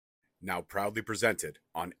now proudly presented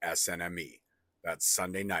on SNME. That's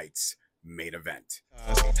Sunday night's main event.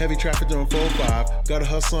 Heavy traffic during 4-5. Gotta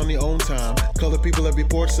hustle on your own time. Color people every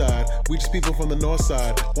port side. We just people from the north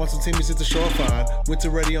side. Want some teammates at the shore fine. Winter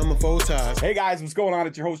ready on the full ties. Hey guys, what's going on?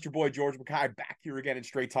 It's your host, your boy George Mackay, back here again in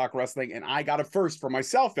Straight Talk Wrestling. And I got a first for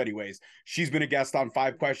myself, anyways. She's been a guest on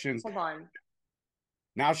 5 Questions. Hold on.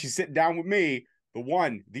 Now she's sitting down with me, the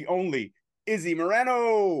one, the only, Izzy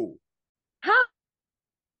Moreno. Hi.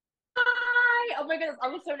 Oh my goodness, I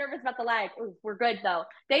was so nervous about the lag. Ooh, we're good though.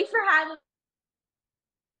 Thanks for having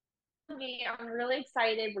me. I'm really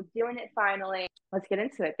excited. We're doing it finally. Let's get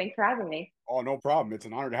into it. Thanks for having me. Oh, no problem. It's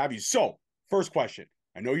an honor to have you. So, first question.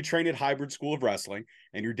 I know you trained at Hybrid School of Wrestling,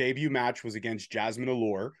 and your debut match was against Jasmine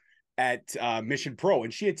Allure at Mission Pro,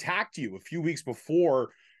 and she attacked you a few weeks before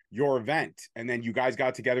your event, and then you guys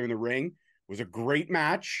got together in the ring. It was a great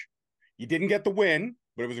match. You didn't get the win,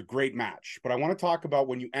 but it was a great match. But I want to talk about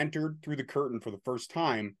when you entered through the curtain for the first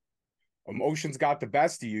time. Emotions got the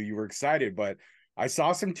best of you. You were excited, but I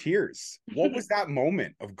saw some tears. What was that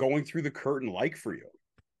moment of going through the curtain like for you?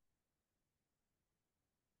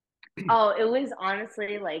 Oh, it was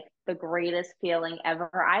honestly like the greatest feeling ever.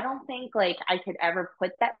 I don't think like I could ever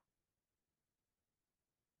put that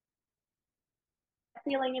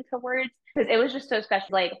feeling into words because it was just so special.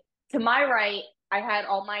 Like to my right, I had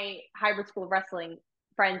all my hybrid school of wrestling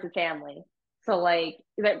friends and family. So like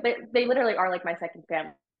they literally are like my second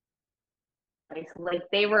family. So, like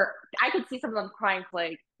they were, I could see some of them crying,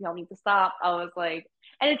 like y'all need to stop. I was like,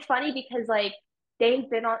 and it's funny because like they've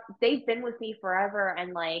been with me forever,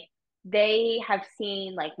 and like they have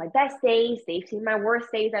seen like my best days, they've seen my worst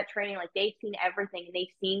days at training, like they've seen everything, and they've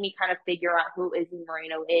seen me kind of figure out who Izzy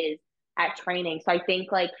Moreno is at training. So I think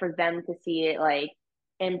like for them to see it like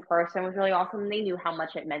in person was really awesome. They knew how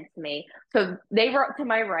much it meant to me. So they were up to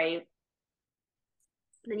my right.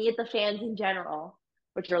 Then you get the fans in general,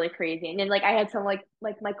 which is really crazy. And then like I had some like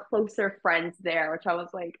my closer friends there, which I was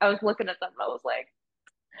looking at them and I was like,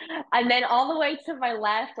 and then all the way to my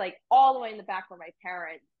left, like all the way in the back were my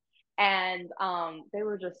parents. And they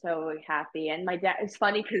were just so happy. And my dad, it's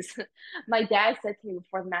funny because my dad said to me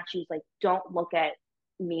before the match, he was like, "Don't look at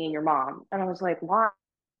me and your mom." And I was like, "Why?"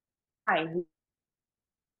 And he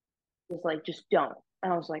was like, "Just don't."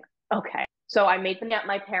 And I was like, "Okay." So I made them at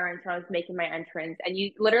my parents when I was making my entrance, and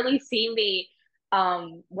you literally see me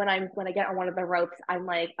when I get on one of the ropes. I'm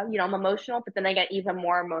like, I'm emotional, but then I get even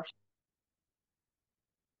more emotional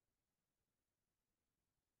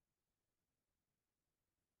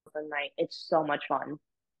the night. It's so much fun.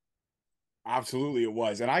 Absolutely, it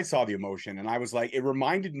was. And I saw the emotion, and I was like, it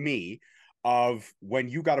reminded me of when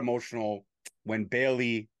you got emotional when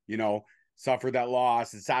Bailey, suffered that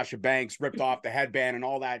loss, and Sasha Banks ripped off the headband and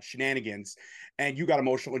all that shenanigans, and you got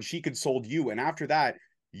emotional, and she consoled you. And after that,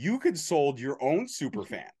 you consoled your own super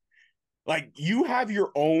fan. Like you have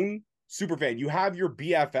your own super fan. You have your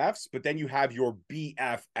BFFs, but then you have your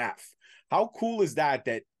BFF. How cool is that?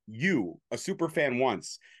 That you, a super fan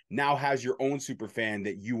once, now has your own super fan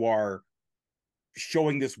that you are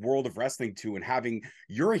showing this world of wrestling to, and having,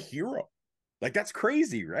 you're a hero. Like that's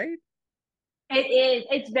crazy, right? It is.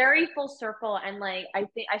 It's very full circle. And like I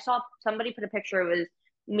think I saw somebody put a picture, it was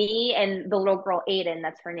me and the little girl Aiden,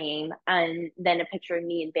 that's her name, and then a picture of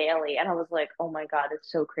me and Bailey. And I was like, oh my God, it's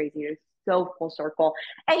so crazy. It's so full circle.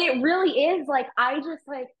 And it really is like I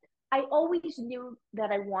always knew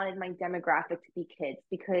that I wanted my demographic to be kids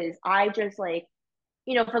because I just like,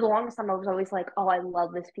 for the longest time I was always like, oh, I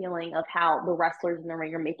love this feeling of how the wrestlers in the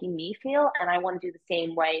ring are making me feel. And I want to do the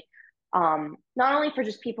same way. Not only for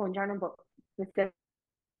just people in general, but specifically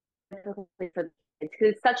for the kids, because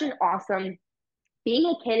it's such an awesome, being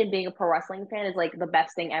a kid and being a pro wrestling fan is like the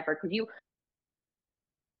best thing ever because you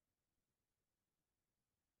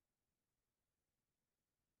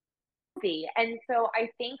see. And so I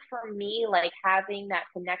think for me, like having that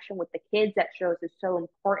connection with the kids at shows is so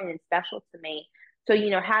important and special to me. So,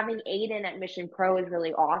 having Aiden at Mission Pro is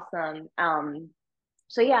really awesome.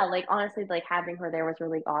 So yeah, like honestly, like having her there was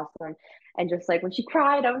really awesome. And just like when she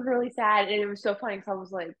cried, I was really sad. And it was so funny because I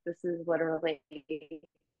was like, this is literally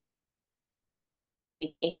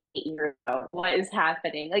 8 years ago. What is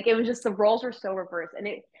happening? Like it was just the roles were so reversed. And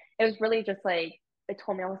it was really just like it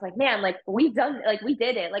told me, I was like, man, like we've done, like we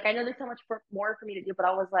did it. Like I know there's so much more for me to do, but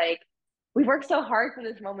I was like, we worked so hard for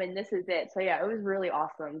this moment and this is it. So yeah, it was really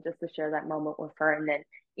awesome just to share that moment with her. And then,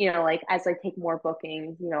 like as I take more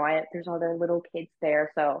bookings, there's other little kids there.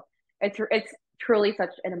 So it's truly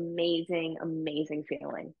such an amazing, amazing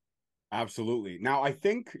feeling. Absolutely. Now, I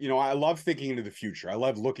think, I love thinking into the future. I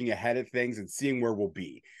love looking ahead at things and seeing where we'll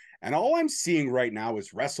be. And all I'm seeing right now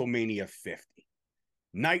is WrestleMania 50.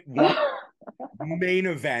 night one, main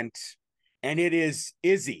event, and it is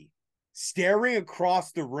Izzy staring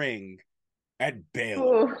across the ring at Bayley.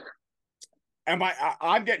 Ooh.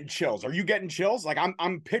 I'm getting chills. Are you getting chills? Like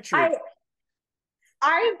I'm picturing.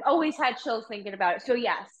 I've always had chills thinking about it. So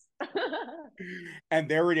yes. And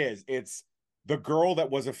there it is. It's the girl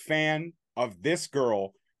that was a fan of this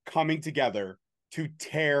girl coming together to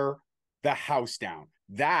tear the house down.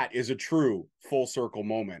 That is a true full circle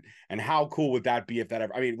moment. And how cool would that be if that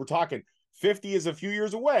ever, I mean, we're talking 50 is a few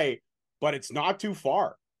years away, but it's not too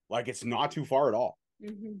far. Like it's not too far at all.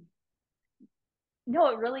 Mm-hmm. No,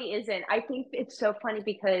 it really isn't. I think it's so funny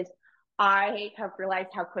because I have realized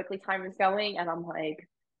how quickly time is going, and I'm like,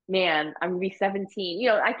 man, I'm gonna be 17.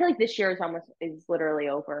 I feel like this year is literally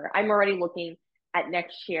over. I'm already looking at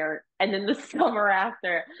next year and then the summer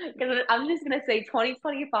after. Because I'm just gonna say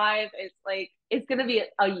 2025 is like it's gonna be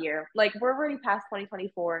a year. Like we're already past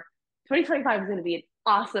 2024. 2025 is gonna be an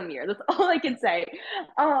awesome year. That's all I can say.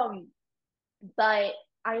 Um, but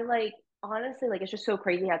I like honestly like it's just so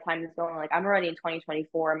crazy how time is going. Like I'm already in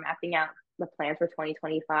 2024, mapping out the plans for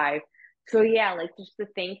 2025. So yeah, like just to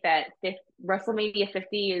think that if WrestleMania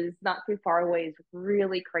 50 is not too far away is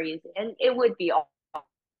really crazy, and it would be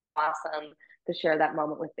awesome to share that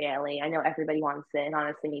moment with Bayley. I know everybody wants it, and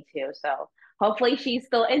honestly, me too. So hopefully she's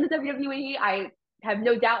still in the WWE. I have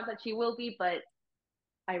no doubt that she will be, but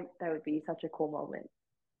I that would be such a cool moment.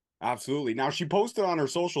 Absolutely. Now she posted on her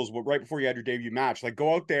socials right before you had your debut match, like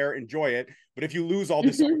go out there, enjoy it. But if you lose, I'll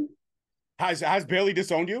disown you. Has Bayley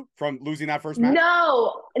disowned you from losing that first match?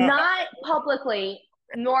 No, not publicly,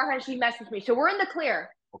 nor has she messaged me. So we're in the clear.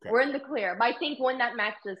 Okay. We're in the clear. But I think when that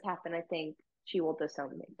match does happen, I think she will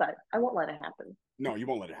disown me. But I won't let it happen. No, you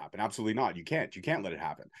won't let it happen. Absolutely not. You can't. You can't let it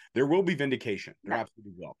happen. There will be vindication. There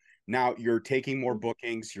absolutely will. Now you're taking more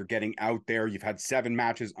bookings. You're getting out there. You've had 7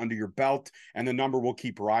 matches under your belt, and the number will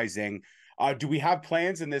keep rising. Do we have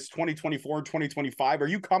plans in this 2024 and 2025? Are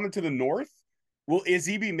you coming to the North? Will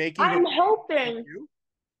Izzy be making? I'm hoping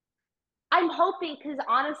because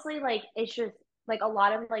honestly, like it's just like a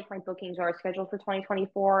lot of like my bookings are scheduled for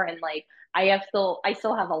 2024, and like I still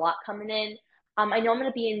have a lot coming in. I know I'm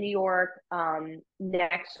gonna be in New York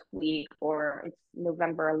next week, or it's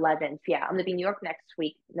November 11th. Yeah, I'm gonna be in New York next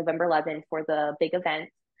week, November 11th, for the big event.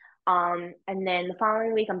 And then the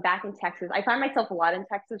following week I'm back in Texas. I find myself a lot in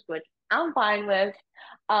Texas, which I'm fine with.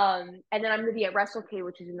 And then I'm gonna be at WrestleCade,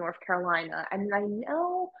 which is in North Carolina, and I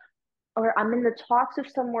know or I'm in the talks of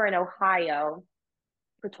somewhere in Ohio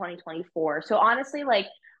for 2024. So honestly, like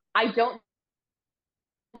I don't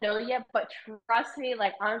know yet, but trust me,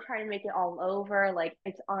 like I'm trying to make it all over. Like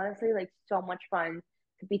it's honestly like so much fun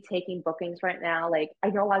to be taking bookings right now. Like I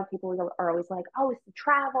know a lot of people are always like, "Oh, it's the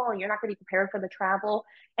travel, and you're not going to be prepared for the travel."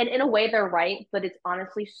 And in a way, they're right, but it's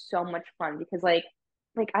honestly so much fun because like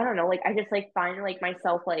I don't know, like I just like find like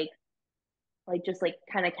myself like just like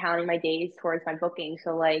kind of counting my days towards my booking.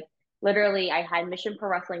 So like literally I had Mission Pro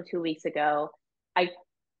Wrestling 2 weeks ago. I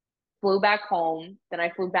flew back home, then I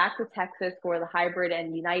flew back to Texas for the hybrid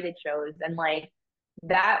and United shows. And like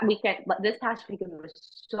that weekend, this past weekend was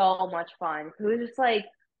so much fun. It was just like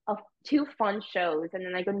 2 fun shows. And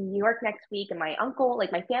then I go to New York next week and my uncle,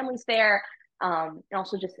 like my family's there. And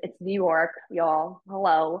also just it's New York, y'all.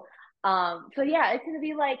 Hello. So yeah, it's gonna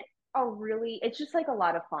be like it's just like a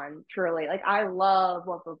lot of fun, truly. Like I love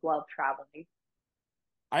traveling.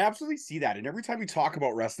 I absolutely see that. And every time you talk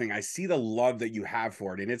about wrestling, I see the love that you have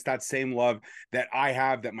for it. And it's that same love that I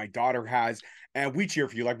have, that my daughter has. And we cheer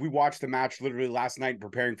for you. Like we watched the match literally last night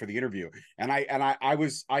preparing for the interview. And I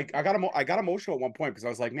got emotional at one point because I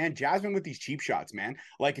was like, man, Jasmine with these cheap shots, man.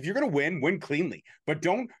 Like if you're gonna win cleanly. But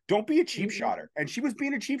don't be a cheap shotter. And she was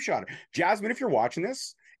being a cheap shotter. Jasmine, if you're watching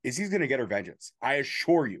this, Izzy's gonna get her vengeance. I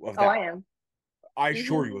assure you of that. Oh, I am. I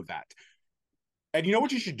assure you of that. And you know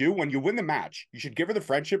what you should do when you win the match? You should give her the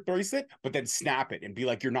friendship bracelet, but then snap it and be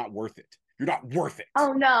like, "You're not worth it. You're not worth it."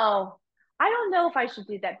 Oh no. I don't know if I should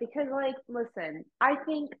do that because like listen, I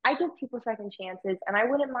think I give people second chances and I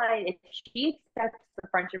wouldn't mind if she accepts the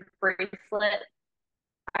friendship bracelet.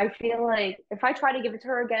 I feel like if I try to give it to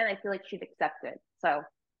her again, I feel like she'd accept it. So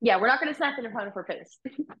yeah, we're not gonna snap it in front of her face.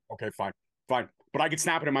 Okay, fine, fine. But I could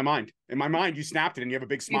snap it in my mind. In my mind, you snapped it and you have a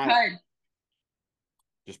big You smile. could.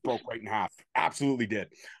 Just broke right in half. Absolutely did.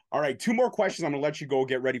 All right, 2 more questions. I'm gonna let you go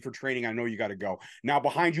get ready for training. I know you got to go. Now,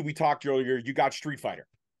 behind you, we talked earlier. You got Street Fighter,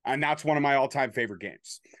 and that's one of my all-time favorite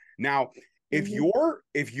games. Now, if you're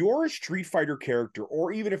a Street Fighter character,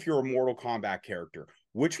 or even if you're a Mortal Kombat character,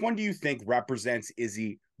 which one do you think represents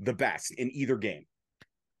Izzy the best in either game?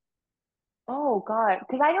 Oh God,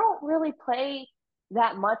 because I don't really play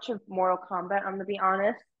that much of Mortal Kombat. I'm gonna be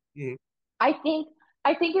honest. Mhm. I think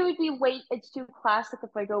I think it would be it's too classic if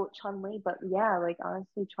I go with Chun-Li, but yeah, like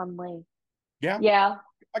honestly, Chun-Li. Yeah, Yeah.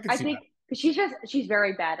 I can I see think that. she's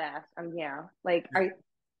very badass. Yeah. Like Yeah.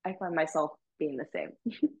 I find myself being the same.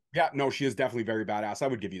 Yeah, no, she is definitely very badass. I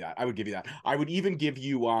would give you that. I would give you that. I would even give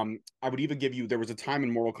you there was a time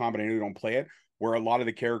in Mortal Kombat, I know you don't play it, where a lot of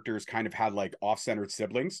the characters kind of had like off-centered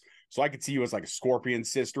siblings. So I could see you as like a Scorpion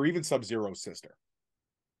sister, even Sub-Zero's sister.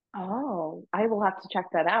 Oh, I will have to check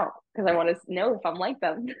that out because I want to know if I'm like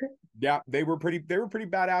them. Yeah, they were pretty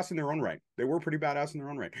badass in their own right. They were pretty badass in their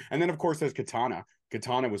own right. And then of course there's Katana.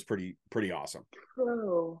 Katana was pretty awesome.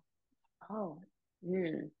 True. Oh.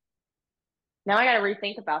 Hmm. Now I got to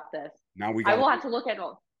rethink about this. Now we I got will have to look at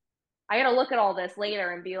all. I got to look at all this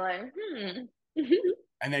later and be like, hmm.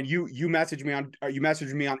 and then you messaged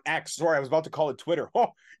me on X. Sorry, I was about to call it Twitter. Oh,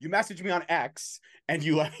 you messaged me on X and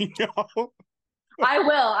you let me know. I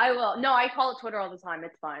will. I will. No, I call it Twitter all the time.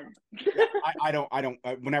 It's fine. Yeah, I don't.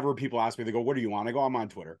 Whenever people ask me, they go, "What are you on?" I go, "I'm on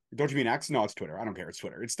Twitter." Don't you mean X? No, it's Twitter. I don't care. It's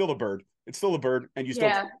Twitter. It's still a bird. It's still a bird, and you still.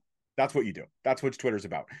 Yeah, That's what you do. That's what Twitter's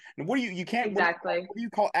about. And what do you can't exactly. what do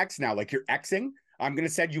you call X now? Like you're Xing? I'm gonna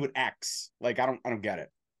send you an X. Like I don't get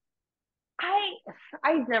it. I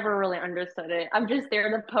I've never really understood it. I'm just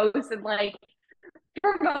there to post and like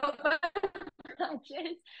promote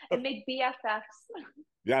matches and make BFFs.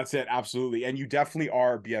 That's it, absolutely. And you definitely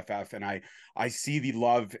are BFF. And I see the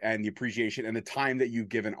love and the appreciation and the time that you've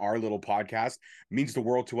given our little podcast means the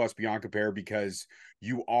world to us beyond compare because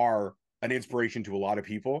you are an inspiration to a lot of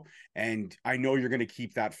people. And I know you're going to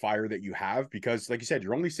keep that fire that you have because, like you said,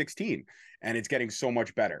 you're only 16 and it's getting so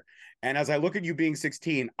much better. And as I look at you being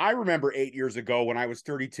 16, I remember 8 years ago when I was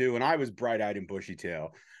 32 and I was bright eyed and bushy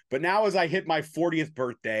tail. But now, as I hit my 40th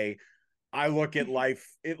birthday, I look at life.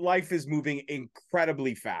 Life is moving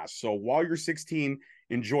incredibly fast. So while you're 16,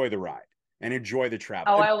 enjoy the ride and enjoy the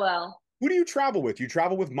travel. Oh, And I will. who do you travel with? You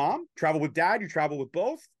travel with mom? Travel with dad? You travel with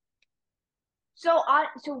both? So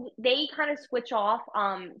they kind of switch off.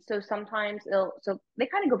 So sometimes so they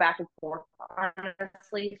kind of go back and forth,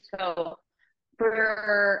 honestly. So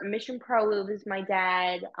for Mission Pro, it was my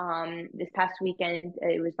dad. This past weekend,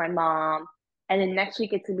 it was my mom. And then next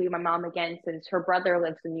week, it's gonna be my mom again, since her brother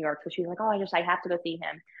lives in New York. So she's like, "Oh, I have to go see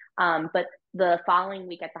him." But the following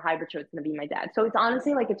week at the hybrid show, it's gonna be my dad. So it's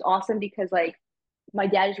honestly like it's awesome because like my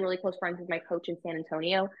dad is really close friends with my coach in San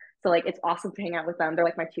Antonio. So like it's awesome to hang out with them. They're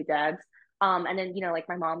like my two dads. And then like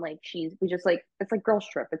my mom, like we just like it's like girls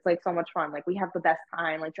trip. It's like so much fun. Like we have the best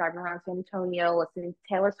time, like driving around San Antonio, listening to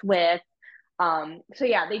Taylor Swift. So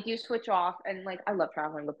yeah, they do switch off, and like I love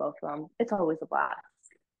traveling with both of them. It's always a blast.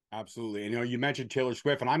 Absolutely. And, you mentioned Taylor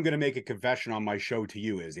Swift, and I'm going to make a confession on my show to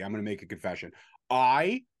you, Izzy. I'm going to make a confession.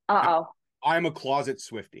 I Uh-oh. I'm a closet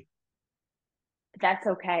Swiftie. That's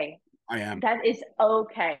okay. I am. That is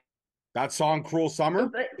okay. That song, "Cruel Summer,"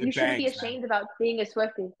 But you it shouldn't be bangs, man. ashamed about being a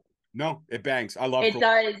Swiftie. No, it bangs. I love It "Cruel."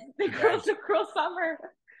 does. The It bangs. cruel summer. "Cruel Summer"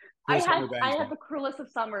 I bangs, had man. the cruelest of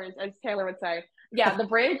summers, as Taylor would say. Yeah, the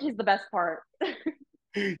bridge is the best part.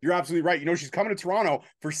 You're absolutely right. She's coming to Toronto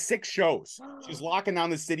for 6 shows. She's locking down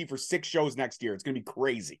the city for 6 shows next year. It's going to be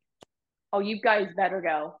crazy. Oh, you guys better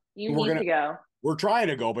go. You We're need gonna to go. we're trying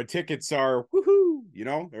to go, but tickets are woohoo.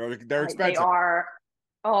 They're They expensive. are.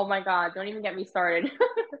 Oh my God, don't even get me started.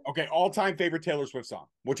 Okay, all-time favorite Taylor Swift song.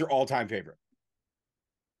 What's your all-time favorite?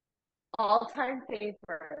 All-time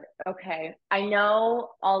favorite. Okay. I know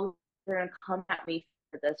all are gonna come at me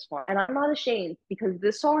for this one. And I'm not ashamed because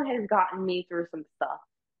this song has gotten me through some stuff.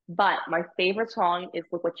 But my favorite song is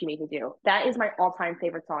Look What You Made Me Do. That is my all-time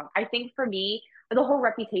favorite song. I think for me, the whole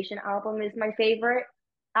Reputation album is my favorite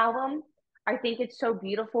album. I think it's so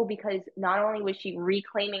beautiful because not only was she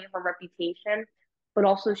reclaiming her reputation, but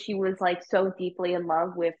also she was like so deeply in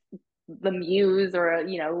love with the muse or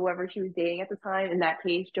whoever she was dating at the time, in that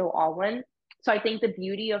case Joe Alwyn. So I think the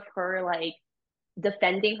beauty of her like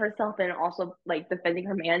defending herself and also like defending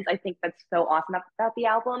her mans, I think that's so awesome about the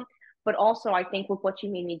album. But also I think with What You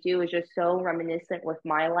Made Me Do is just so reminiscent with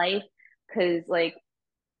my life because like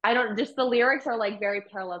I don't just the lyrics are like very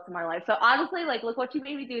parallel to my life. So honestly, like Look What You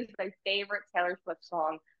Made Me Do is my favorite Taylor Swift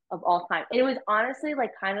song of all time. And it was honestly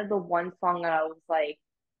like kind of the one song that I was like,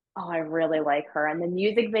 oh, I really like her. And the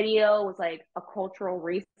music video was like a cultural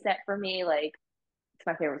reset for me. Like, it's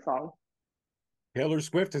my favorite song. Taylor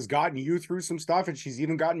Swift has gotten you through some stuff, and she's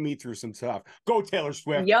even gotten me through some stuff. Go Taylor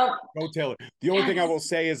Swift. Yup. Go Taylor. The only thing I Yes. will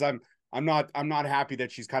say is I'm not happy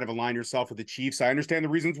that she's kind of aligned herself with the Chiefs. I understand the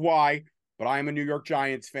reasons why, but I am a New York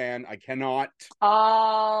Giants fan. I cannot.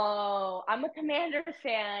 Oh, I'm a Commanders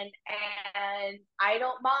fan, and I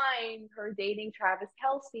don't mind her dating Travis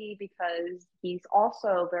Kelce because he's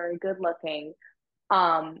also very good looking.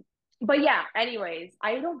 Um, But yeah, anyways,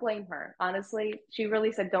 I don't blame her. Honestly, she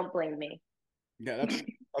really said, "Don't blame me." Yeah,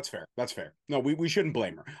 that's fair. That's fair. No, we shouldn't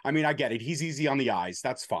blame her. I mean, I get it. He's easy on the eyes.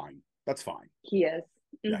 That's fine. That's fine. He is.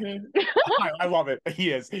 Yeah, Hmm. I love it. He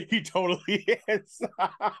is. He totally is.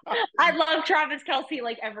 I love Travis Kelce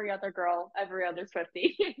like every other girl, every other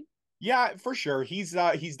Swiftie. Yeah, for sure. He's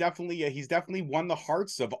definitely won the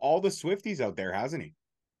hearts of all the Swifties out there, hasn't he?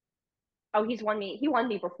 Oh, he's won me. He won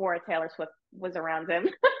me before Taylor Swift was around him.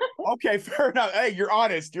 Okay, fair enough. Hey, you're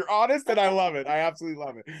honest. You're honest, and I love it. I absolutely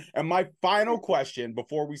love it. And my final question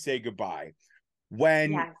before we say goodbye: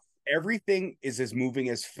 when Yes. everything is as moving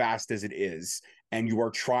as fast as it is, and you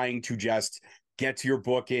are trying to just get to your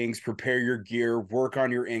bookings, prepare your gear, work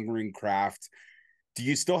on your in-ring craft, do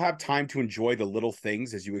you still have time to enjoy the little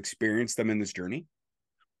things as you experience them in this journey?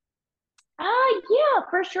 Yeah,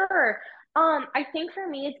 for sure. I think for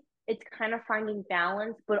me it's kind of finding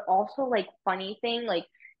balance, but also like funny thing, like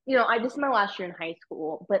I this is my last year in high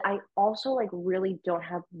school, but I also like really don't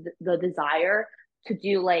have the desire to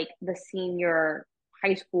do like the senior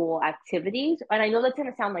high school activities. And I know that's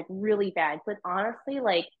gonna sound like really bad, but honestly,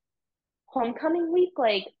 like homecoming week,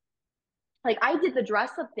 like I did the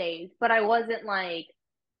dress up days, but I wasn't like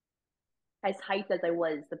as hyped as I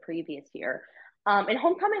was the previous year. And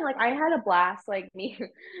homecoming, like I had a blast. Like me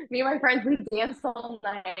and my friends, we danced all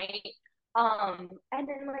night. And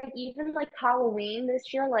then like even like Halloween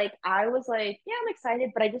this year, like I was like, yeah, I'm excited,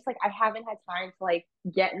 but I just like I haven't had time to like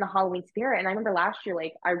get in the Halloween spirit. And I remember last year,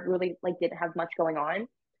 like I really like didn't have much going on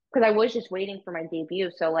because I was just waiting for my debut.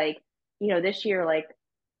 So like, this year, like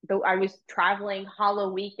though I was traveling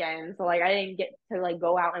Hollow weekend, so like I didn't get to like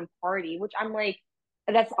go out and party, which I'm like,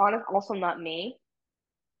 that's honest also not me.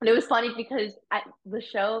 And it was funny because at the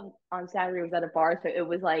show on Saturday was at a bar, so it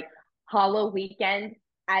was like Hollow weekend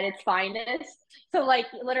at its finest. So like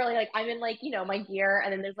literally like I'm in like, my gear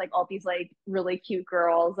and then there's like all these like really cute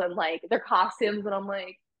girls and like their costumes and I'm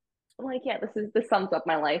like, yeah, this sums up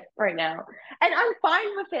my life right now. And I'm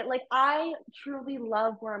fine with it. Like I truly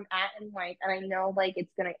love where I'm at in life. And I know like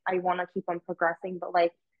I wanna keep on progressing, but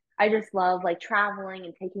like I just love like traveling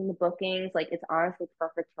and taking the bookings. Like it's honestly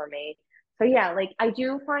perfect for me. So yeah, like I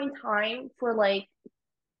do find time for like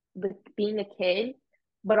being a kid,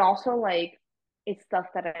 but also like it's stuff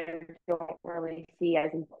that I don't really see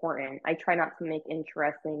as important. I try not to make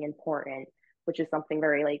interesting important, which is something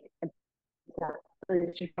very like important.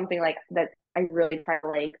 It's just something like that I really try to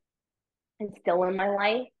like instill in my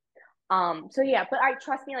life. So yeah, but I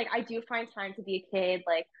trust me, like I do find time to be a kid.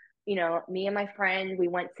 Like, me and my friend, we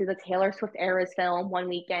went to the Taylor Swift Eras film one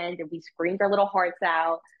weekend and we screamed our little hearts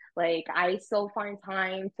out. Like I still find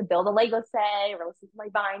time to build a Lego set or listen to my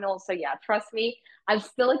vinyl. So yeah, trust me, I'm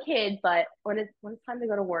still a kid, but when it's time to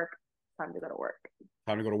go to work, it's time to go to work.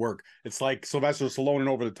 Time to go to work. It's like Sylvester Stallone and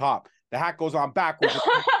Over the Top. The hat goes on backwards.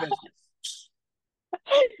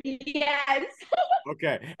 Yes.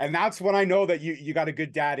 Okay, and that's when I know that you got a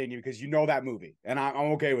good dad in you because you know that movie, and I'm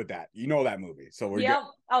okay with that. You know that movie, so we're Yep. good.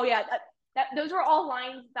 Oh yeah. Those were all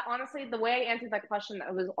lines that honestly, the way I answered that question,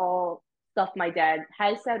 that was all stuff my dad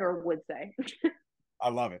has said or would say. I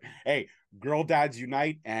love it. Hey, girl dads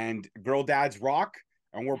unite and girl dads rock,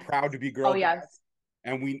 and we're proud to be Oh girl dads. yes.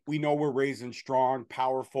 And we know we're raising strong,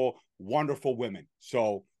 powerful, wonderful women.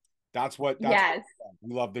 So that's what Yes.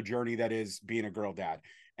 we love the journey that is being a girl dad.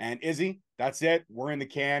 And Izzy, that's it. We're in the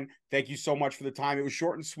can. Thank you so much for the time. It was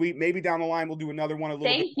short and sweet. Maybe down the line we'll do another one a little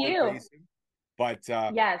bit Thank more you. invasive. But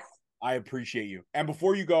Yes. I appreciate you. And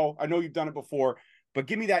before you go, I know you've done it before, but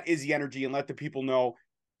give me that Izzy energy and let the people know.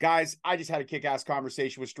 Guys, I just had a kick-ass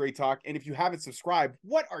conversation with Straight Talk. And if you haven't subscribed,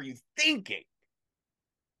 what are you thinking?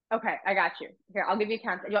 Okay, I got you. Here, I'll give you a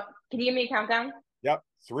count. Can you give me a countdown? Yep.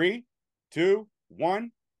 3, 2,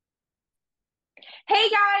 1. Hey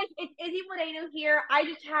guys, it's Izzy Moreno here. I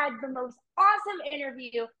just had the most awesome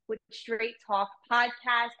interview with Straight Talk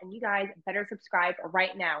Podcast, and you guys better subscribe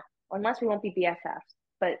right now, unless we won't be BFFs.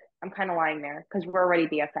 But I'm kind of lying there because we're already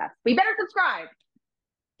BFFs. We better subscribe.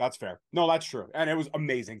 That's fair. No, that's true. And it was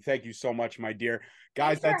amazing. Thank you so much, my dear.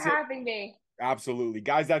 Guys, Thanks for that's it. having me. Absolutely.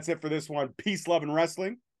 Guys, that's it for this one. Peace, love, and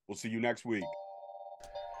wrestling. We'll see you next week.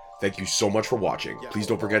 Thank you so much for watching. Please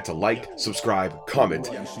don't forget to like, subscribe,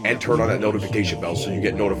 comment, and turn on that notification bell so you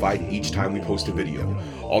get notified each time we post a video.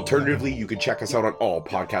 Alternatively, you can check us out on all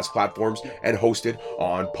podcast platforms and hosted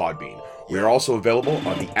on Podbean. We are also available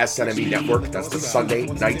on the SNME network. That's the Sunday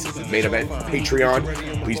Nights Main Event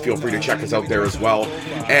Patreon. Please feel free to check us out there as well.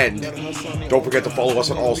 And don't forget to follow us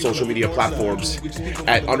on all social media platforms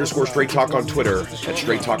at _Straight Talk on Twitter, at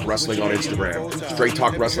Straight Talk Wrestling on Instagram, Straight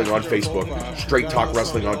Talk Wrestling on Facebook, Straight Talk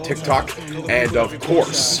Wrestling on TikTok, and of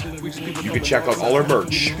course, you can check out all our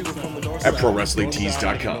merch at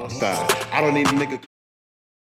ProWrestlingTees.com. I don't need a nigga.